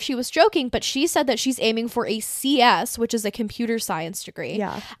asked her if she was joking, but she said that she's aiming for a CS, which is a computer science degree,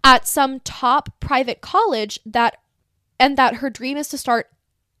 at some top private college that her dream is to start.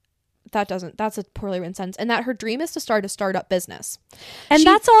 That's a poorly written sentence. And that her dream is to start a startup business. And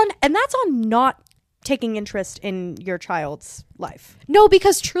that's on not taking interest in your child's life. No,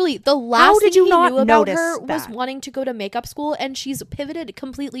 because truly the last thing he knew about her was wanting to go to makeup school, and she's pivoted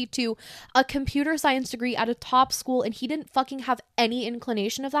completely to a computer science degree at a top school, and he didn't fucking have any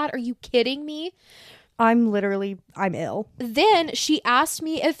inclination of that. Are you kidding me? I'm ill. Then she asked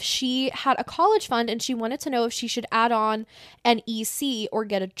me if she had a college fund and she wanted to know if she should add on an EC or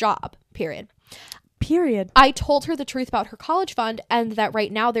get a job, period. I told her the truth about her college fund and that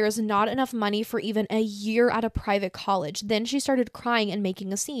right now there is not enough money for even a year at a private college. Then she started crying and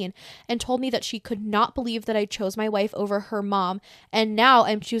making a scene and told me that she could not believe that I chose my wife over her mom, and now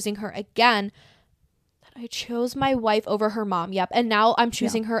I'm choosing her again. I chose my wife over her mom. Yep. And now I'm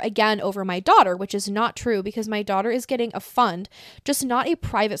choosing her again over my daughter, which is not true because my daughter is getting a fund, just not a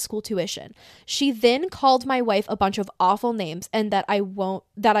private school tuition. She then called my wife a bunch of awful names and that I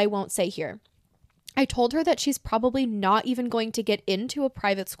won't say here. I told her that she's probably not even going to get into a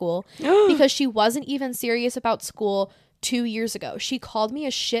private school because she wasn't even serious about school 2 years ago. She called me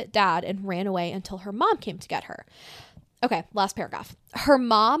a shit dad and ran away until her mom came to get her. Okay, last paragraph. Her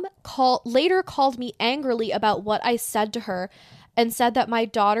mom later called me angrily about what I said to her and said that my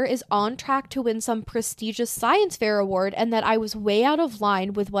daughter is on track to win some prestigious science fair award and that I was way out of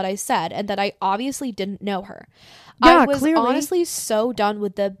line with what I said and that I obviously didn't know her. Yeah, I was clearly. Honestly so done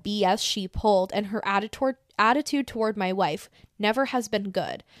with the BS she pulled, and her attitude toward my wife never has been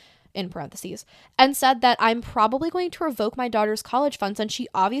good. In parentheses, and said that I'm probably going to revoke my daughter's college funds and she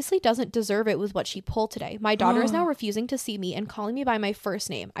obviously doesn't deserve it with what she pulled today. My daughter is now refusing to see me and calling me by my first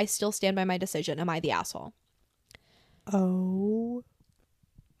name. I still stand by my decision. Am I the asshole? Oh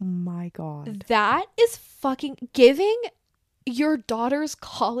my God. That is fucking giving your daughter's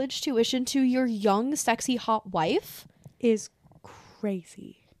college tuition to your young, sexy, hot wife is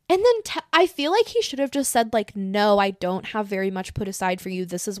crazy. And then I feel like he should have just said, like, no, I don't have very much put aside for you.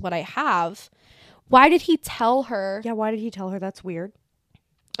 This is what I have. Why did he tell her? Yeah, why did he tell her? That's weird.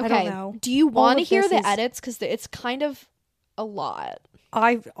 Okay. I don't know. Do you want to hear the edits? Because it's kind of a lot.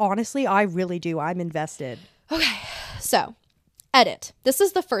 I really do. I'm invested. Okay. So, edit. This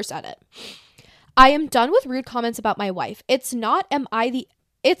is the first edit. I am done with rude comments about my wife. It's am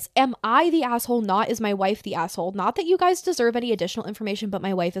I the asshole, not is my wife the asshole. Not that you guys deserve any additional information, but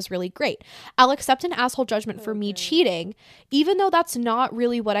my wife is really great. I'll accept an asshole judgment for me cheating, even though that's not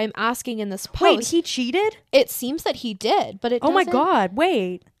really what I'm asking in this post. Wait, he cheated? It seems that he did, but it doesn't. Oh my God,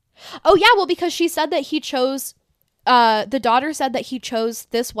 wait. Oh yeah, well, because she said that he chose, the daughter said that he chose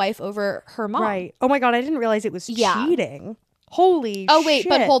this wife over her mom. Right. Oh my God, I didn't realize it was cheating. Holy shit. Oh wait,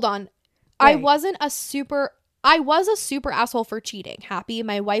 but hold on. Wait. I was a super asshole for cheating. Happy.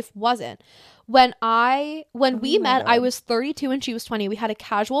 My wife wasn't. When we met, I was 32 and she was 20. We had a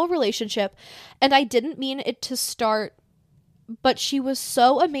casual relationship and I didn't mean it to start, but she was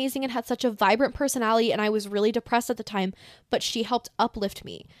so amazing and had such a vibrant personality and I was really depressed at the time, but she helped uplift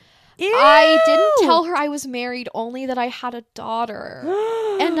me. Ew. I didn't tell her I was married, only that I had a daughter.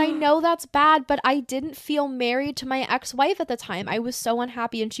 And I know that's bad, but I didn't feel married to my ex-wife at the time. I was so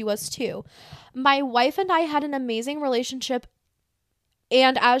unhappy and she was too. My wife and I had an amazing relationship,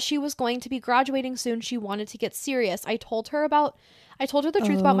 and as she was going to be graduating soon, she wanted to get serious. I told her the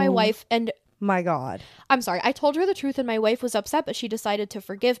truth about my wife, and my God. I'm sorry. I told her the truth and my wife was upset, but she decided to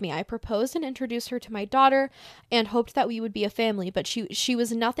forgive me. I proposed and introduced her to my daughter and hoped that we would be a family, but she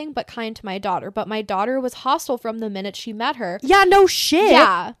was nothing but kind to my daughter. But my daughter was hostile from the minute she met her. Yeah, no shit.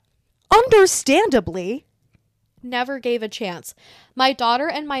 Yeah. Understandably. Never gave a chance. My daughter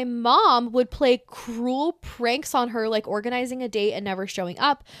and my mom would play cruel pranks on her, like organizing a date and never showing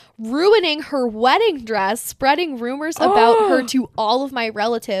up, ruining her wedding dress, spreading rumors about her to all of my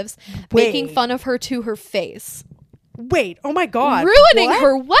relatives, making fun of her to her face. Wait, oh my God. Ruining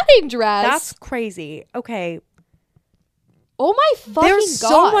her wedding dress. That's crazy. Okay. Oh my fucking God. There's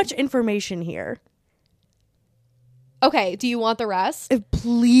so much information here. Okay, do you want the rest?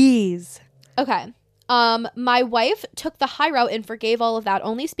 Please. Okay. My wife took the high route and forgave all of that,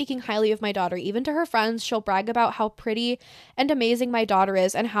 only speaking highly of my daughter. Even to her friends, she'll brag about how pretty and amazing my daughter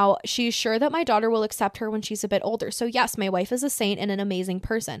is and how she's sure that my daughter will accept her when she's a bit older. So yes, my wife is a saint and an amazing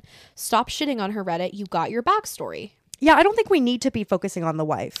person. Stop shitting on her, Reddit. You got your backstory. Yeah, I don't think we need to be focusing on the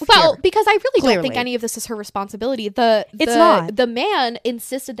wife. Well, here. because I really don't think any of this is her responsibility. It's not. The man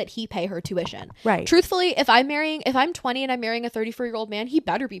insisted that he pay her tuition. Right. Truthfully, if I'm 20 and I'm marrying a 34-year-old man, he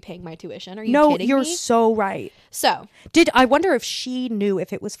better be paying my tuition. Are you kidding me? No, you're so right. So, I wonder if she knew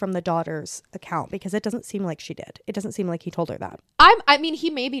if it was from the daughter's account, because it doesn't seem like she did. It doesn't seem like he told her that. I mean, he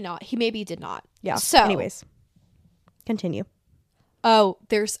maybe not. He maybe did not. Yeah. So, anyways, continue. Oh,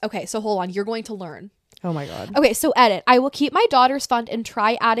 okay, so hold on. You're going to learn. Oh my God. Okay, so edit. I will keep my daughter's fund and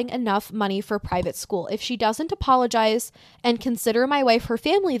try adding enough money for private school. If she doesn't apologize and consider my wife her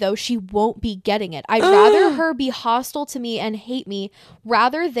family, though, she won't be getting it. I'd rather her be hostile to me and hate me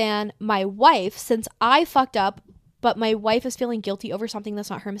rather than my wife, since I fucked up, but my wife is feeling guilty over something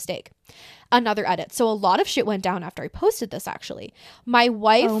that's not her mistake. Another edit. So a lot of shit went down after I posted this, actually. My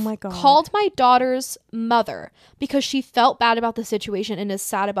wife called my daughter's mother because she felt bad about the situation and is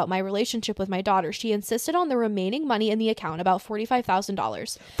sad about my relationship with my daughter. She insisted on the remaining money in the account, about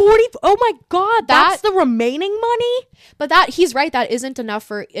 $45,000. Oh my God, that's the remaining money? But he's right, that isn't enough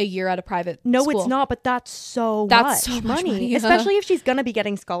for a year at a private school. No, it's not, but that's so much money. Especially if she's going to be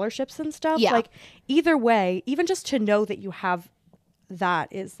getting scholarships and stuff. Yeah. Like, either way, even just to know that you have that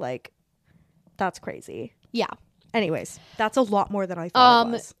is like, that's crazy. Yeah. Anyways, that's a lot more than I thought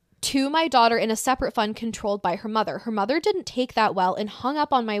it was. To my daughter in a separate fund controlled by her mother. Her mother didn't take that well and hung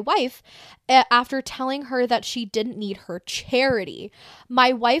up on my wife after telling her that she didn't need her charity.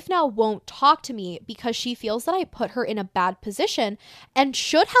 My wife now won't talk to me because she feels that I put her in a bad position and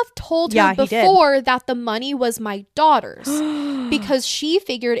should have told her before that the money was my daughter's because she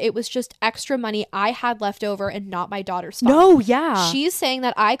figured it was just extra money I had left over and not my daughter's fund. No, yeah. She's saying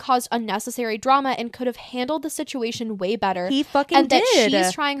that I caused unnecessary drama and could have handled the situation way better. He fucking did. And that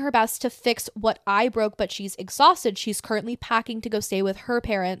she's trying her best to fix what I broke, but she's exhausted. She's currently packing to go stay with her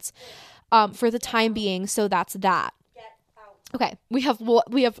parents for the time being. So that's that. Okay, we have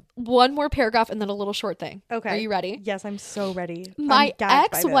one more paragraph and then a little short thing. Okay. Are you ready? Yes, I'm so ready. My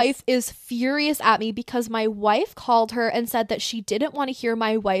ex-wife is furious at me because my wife called her and said that she didn't want to hear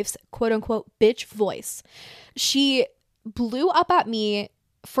my wife's quote-unquote bitch voice. She blew up at me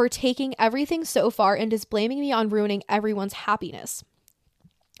for taking everything so far and is blaming me on ruining everyone's happiness.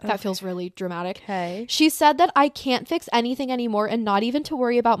 That feels really dramatic. Okay. She said that I can't fix anything anymore and not even to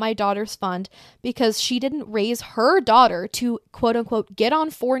worry about my daughter's fund because she didn't raise her daughter to quote unquote get on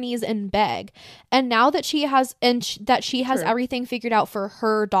 4 knees and beg. And now that she has everything figured out for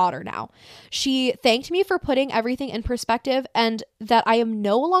her daughter now. She thanked me for putting everything in perspective and that I am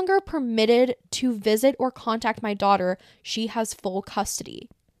no longer permitted to visit or contact my daughter. She has full custody.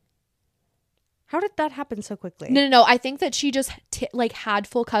 How did that happen so quickly? No. I think that she just had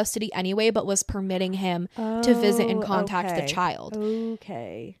full custody anyway, but was permitting him to visit and contact the child.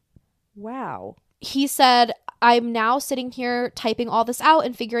 Okay. Wow. He said, I'm now sitting here typing all this out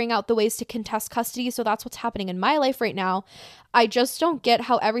and figuring out the ways to contest custody. So that's what's happening in my life right now. I just don't get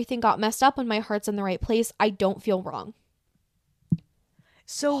how everything got messed up when my heart's in the right place. I don't feel wrong.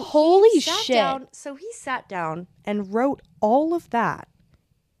 So holy shit. So he sat down and wrote all of that.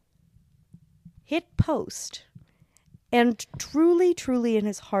 Hit post and truly in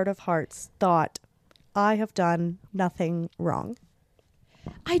his heart of hearts thought, I have done nothing wrong.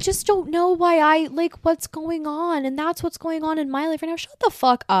 I just don't know why what's going on, and that's what's going on in my life right now. Shut the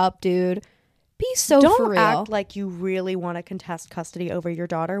fuck up, dude. Be so for real. Don't act like you really want to contest custody over your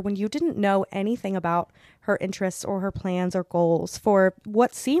daughter when you didn't know anything about her interests or her plans or goals for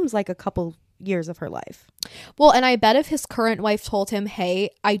what seems like a couple years of her life. Well, and I bet if his current wife told him, hey,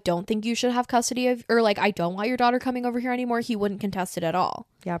 I don't think you should have custody of, or I don't want your daughter coming over here anymore, he wouldn't contest it at all.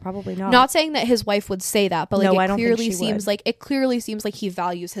 Yeah, probably not. Not saying that his wife would say that, but no, it clearly seems like he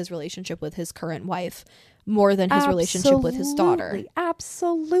values his relationship with his current wife more than his relationship with his daughter.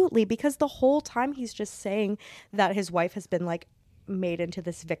 Absolutely, because the whole time he's just saying that his wife has been made into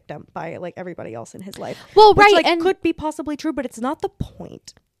this victim by everybody else in his life. Well, which, right, and could be possibly true, but it's not the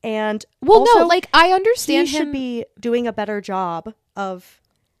point. And I understand he should be doing a better job of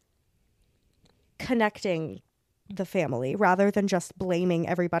connecting the family rather than just blaming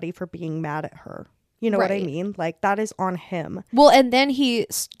everybody for being mad at her. You know what I mean? That is on him. Well, and then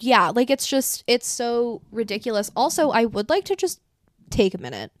it's so ridiculous. Also, I would like to just take a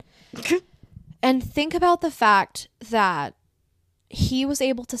minute and think about the fact that he was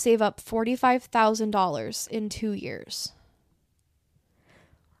able to save up $45,000 in 2 years.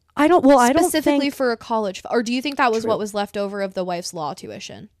 I don't specifically think, for a college, or do you think that was True. what was left over of the wife's law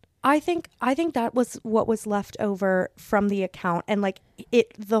tuition? I think that was what was left over from the account, and like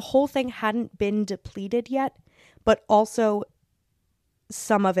the whole thing hadn't been depleted yet, but also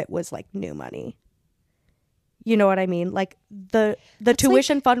some of it was like new money. You know what I mean? Like the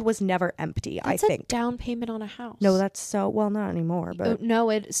tuition fund was never empty. I think a down payment on a house. No, that's so well not anymore. But no,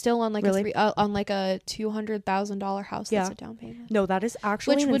 it's still on like Really? on like a $200,000 house. Yeah. That's a down payment. no, that is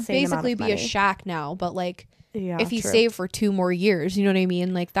actually Which an would insane basically amount of be a money. shack now, but like Yeah, if you true. save for 2 more years, you know what I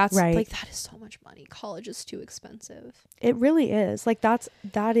mean? Like that's Right. like that is so much money. College is too expensive. It really is. Like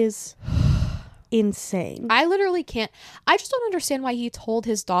that is insane. I literally can't. I just don't understand why he told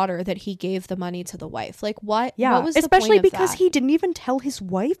his daughter that he gave the money to the wife. Like what? Yeah, what was the especially point of because that? he didn't even tell his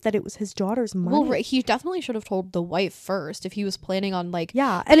wife that it was his daughter's money. Well, right, he definitely should have told the wife first if he was planning on like.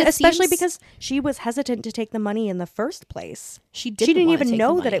 Yeah, and it especially seems- because she was hesitant to take the money in the first place. she Didn't wanna even take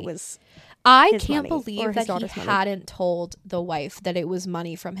know the that it money. was. I his can't money or believe his that he daughter's money. hadn't told the wife that it was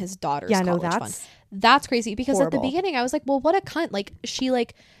money from his daughter's Yeah, no, college fund. that's That's crazy because at the horrible. beginning I was like, well, what a cunt. Like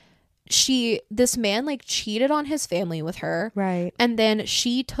this man like cheated on his family with her. Right. And then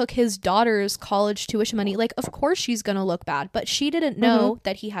she took his daughter's college tuition money. Like, of course she's gonna look bad, but she didn't know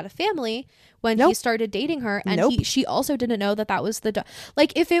that he had a family when he Nope. started dating her, and Nope. she also didn't know that was the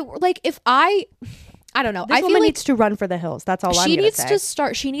like if I don't know. This I feel woman like needs to run for the hills. That's all I'm she gonna needs say. to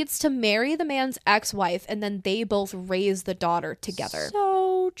start. She needs to marry the man's ex-wife, and then they both raise the daughter together.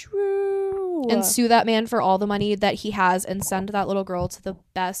 So true. And sue that man for all the money that he has, and send that little girl to the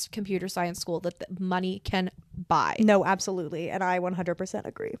best computer science school that the money can buy. No, absolutely, and I 100%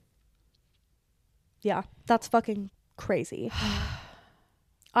 agree. Yeah, that's fucking crazy.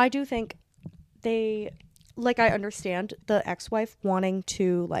 I do think I understand the ex-wife wanting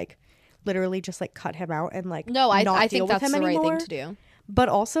to like literally just like cut him out and like No, I not think deal with that's him the right anymore. thing to do. But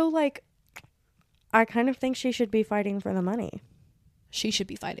also like I kind of think she should be fighting for the money. She should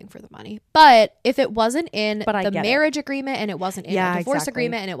be fighting for the money. But if it wasn't in But I the get it. marriage agreement, and it wasn't in Yeah, a divorce exactly.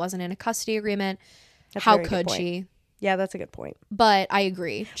 agreement, and it wasn't in a custody agreement, That's a how very good could point. she? Yeah, that's a good point. But I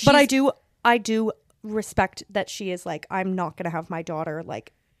agree. But I She's- do respect that she is like, I'm not gonna have my daughter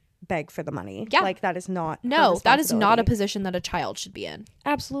like beg for the money. Yeah. Like that is not her No, that is not a responsibility. position that a child should be in.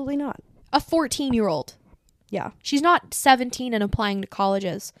 Absolutely not. A 14-year-old. Yeah. She's not 17 and applying to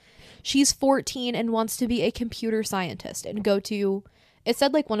colleges. She's 14 and wants to be a computer scientist and go to, it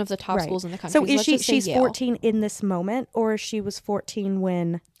said like one of the top Right. schools in the country. So is Let's just say she's Yale. 14 in this moment, or she was 14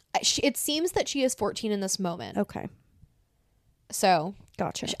 when? It seems that she is 14 in this moment. Okay, So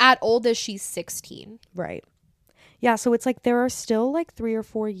gotcha. at oldest, she's 16. Right. Yeah, so it's like there are still like 3 or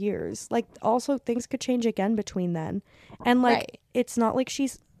 4 years. Like also things could change again between then. And like Right. it's not like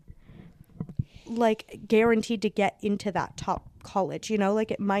she's like guaranteed to get into that top college, you know?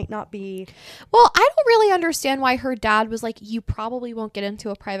 Like it might not be. Well, I don't really understand why her dad was like, you probably won't get into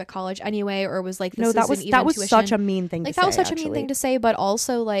a private college anyway, or was like, this No, that isn't was even that was tuition. such a mean thing Like to that was say, such a mean actually. thing to say, but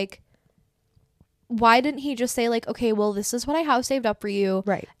also like, why didn't he just say like, okay, well, this is what I have saved up for you.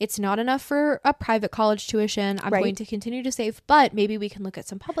 Right. It's not enough for a private college tuition. I'm Right. going to continue to save, but maybe we can look at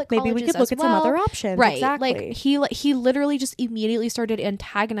some public Maybe colleges we could look as at some well. other options. Right. Exactly. Like he literally just immediately started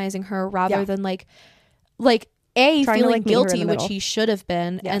antagonizing her rather Yeah. than like Trying to, feeling like, meet her in guilty, the which middle. he should have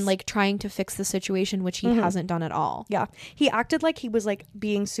been, Yes. and like trying to fix the situation, which he Mhm. hasn't done at all. Yeah. He acted like he was like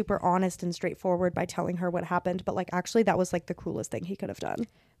being super honest and straightforward by telling her what happened, but like actually that was like the cruelest thing he could have done.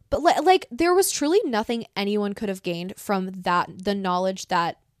 But like there was truly nothing anyone could have gained from the knowledge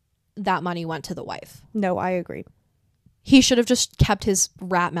that money went to the wife. No, I agree. He should have just kept his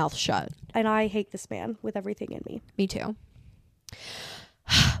rat mouth shut. And I hate this man with everything in me. Me too.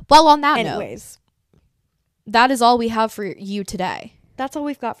 Well, on that note, Anyways, that is all we have for you today. that's all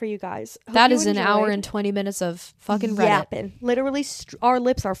we've got for you guys. Hope That you is an hour enjoyed. and 20 minutes of fucking Reddit. yapping. Literally, our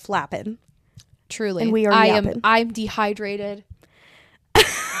lips are flapping. Truly. And we are yapping. I'm dehydrated.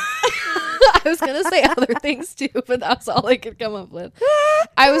 I was gonna say other things too, but that's all I could come up with.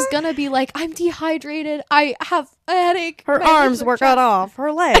 I was gonna be like, I'm dehydrated. I have a headache. Her My legs arms are were cut off.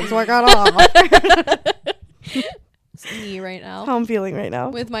 Her legs were cut off. It's me right now How I'm feeling right now.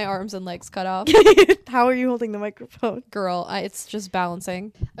 with my arms and legs cut off. How are you holding the microphone? Girl, it's just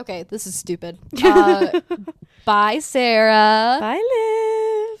balancing. Okay, this is stupid. Bye, Sarah. Bye, Liz.